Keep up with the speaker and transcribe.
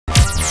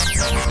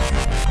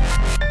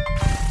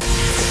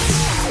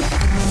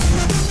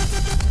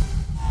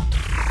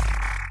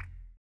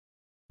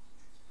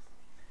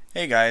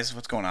Hey guys,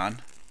 what's going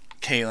on?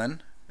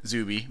 Calin,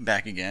 Zuby,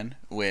 back again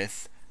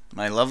with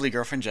my lovely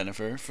girlfriend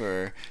Jennifer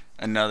for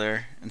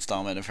another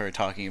installment of her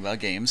talking about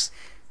games.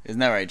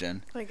 Isn't that right,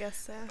 Jen? I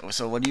guess so.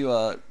 So what do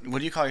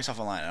you call yourself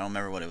online? I don't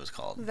remember what it was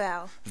called.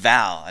 Val.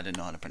 Val. I didn't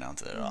know how to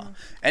pronounce it at all.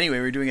 Anyway,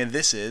 we're doing a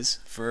This Is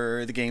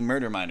for the game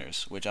Murder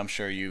Miners, which I'm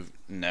sure you've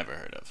never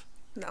heard of.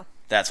 No.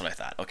 That's what I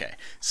thought. Okay.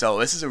 So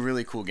this is a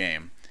really cool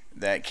game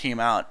that came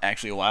out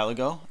actually a while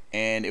ago,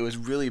 and it was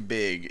really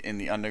big in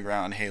the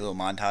underground Halo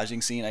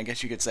montaging scene, I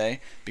guess you could say,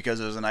 because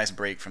it was a nice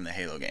break from the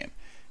Halo game.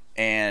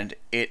 And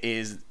it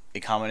is a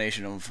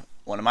combination of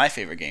one of my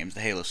favorite games, the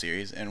Halo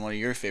series, and one of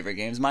your favorite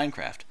games,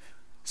 Minecraft.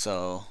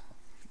 So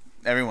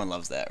everyone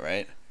loves that,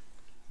 right?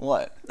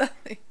 What?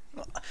 Nothing.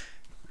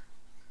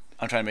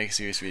 I'm trying to make a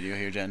serious video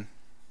here, Jen.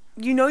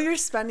 You know you're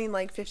spending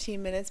like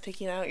 15 minutes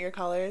picking out your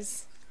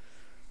colors?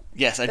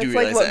 Yes, I do That's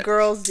realize like what that.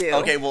 girls do.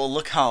 Okay, well,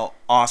 look how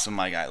awesome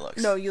my guy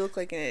looks. No, you look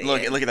like an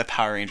idiot. Look at the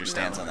Power Ranger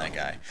stance on that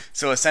guy.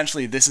 So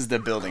essentially, this is the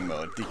building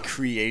mode, the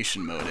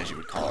creation mode, as you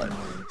would call it.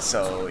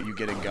 So you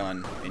get a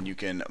gun, and you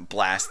can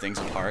blast things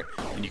apart,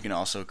 and you can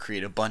also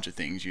create a bunch of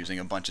things using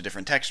a bunch of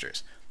different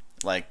textures,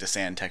 like the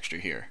sand texture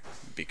here,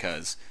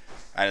 because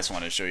I just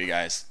wanted to show you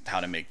guys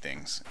how to make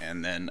things.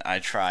 And then I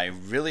try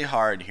really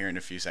hard here in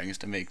a few seconds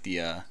to make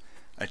the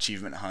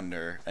achievement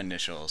hunter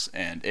initials,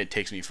 and it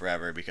takes me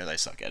forever because I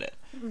suck at it.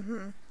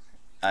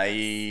 I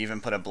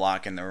even put a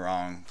block in the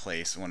wrong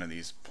place, one of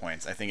these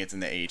points. I think it's in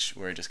the H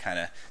where it just kind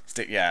of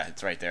yeah,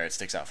 it's right there. It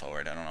sticks out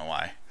forward. I don't know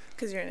why.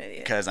 Because you're an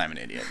idiot. Because I'm an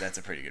idiot. That's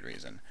a pretty good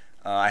reason.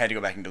 I had to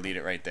go back and delete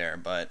it right there,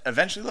 but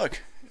eventually,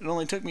 look, it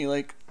only took me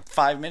like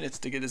 5 minutes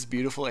to get this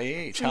beautiful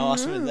AH. How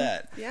awesome is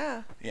that?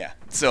 Yeah. Yeah.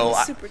 So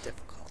It's super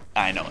difficult.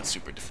 I know it's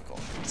super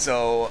difficult.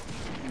 So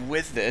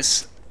with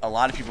this, a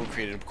lot of people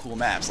created cool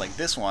maps. Like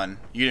this one,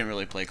 you didn't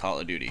really play Call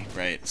of Duty,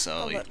 right?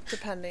 So Oh, but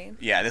depending.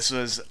 yeah, this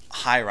was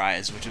High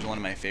Rise, which is one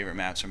of my favorite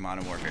maps from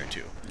Modern Warfare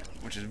 2,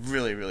 which is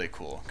really, really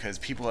cool because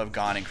people have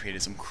gone and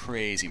created some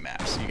crazy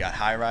maps. You got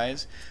High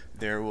Rise,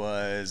 there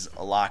was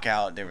a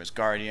Lockout, there was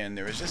Guardian,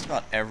 there was just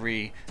about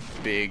every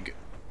big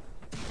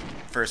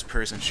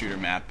first-person shooter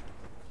map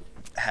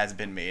has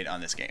been made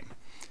on this game.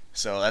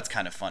 So that's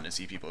kind of fun to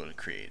see people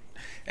create.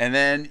 And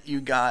then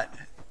you got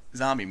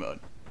Zombie mode.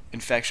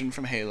 Infection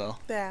from Halo,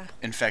 Yeah.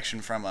 Infection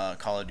from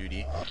Call of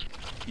Duty.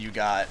 You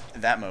got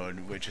that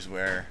mode, which is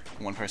where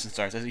one person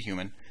starts as a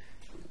human.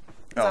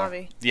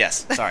 Zombie.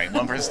 Yes, sorry.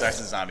 One person starts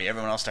as a zombie,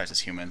 everyone else starts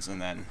as humans,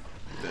 and then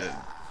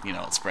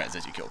it spreads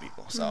as you kill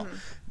people. So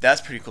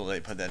that's pretty cool that they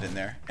put that in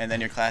there. And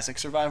then your classic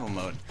survival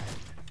mode.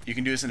 You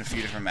can do this in a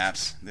few different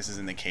maps. This is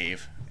in the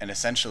cave, and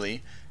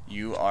essentially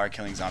you are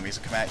killing zombies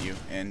that come at you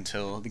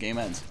until the game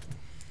ends.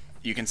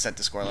 You can set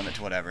the score limit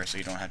to whatever, so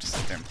you don't have to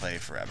sit there and play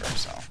forever.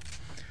 So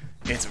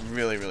it's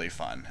really, really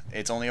fun.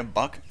 It's only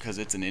 $1 because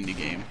it's an indie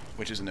game,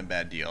 which isn't a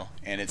bad deal,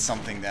 and it's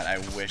something that I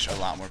wish a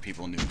lot more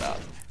people knew about.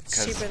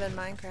 It's cheaper than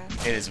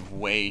Minecraft. It is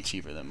way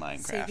cheaper than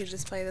Minecraft. So you could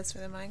just play this for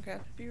the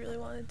Minecraft if you really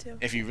wanted to.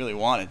 If you really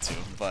wanted to,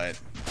 but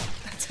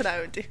That's what I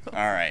would do.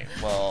 alright,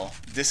 well,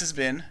 this has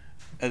been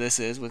This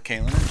Is with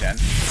Calin and Jen,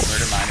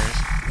 Murder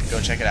Miners. Go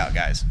check it out,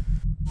 guys.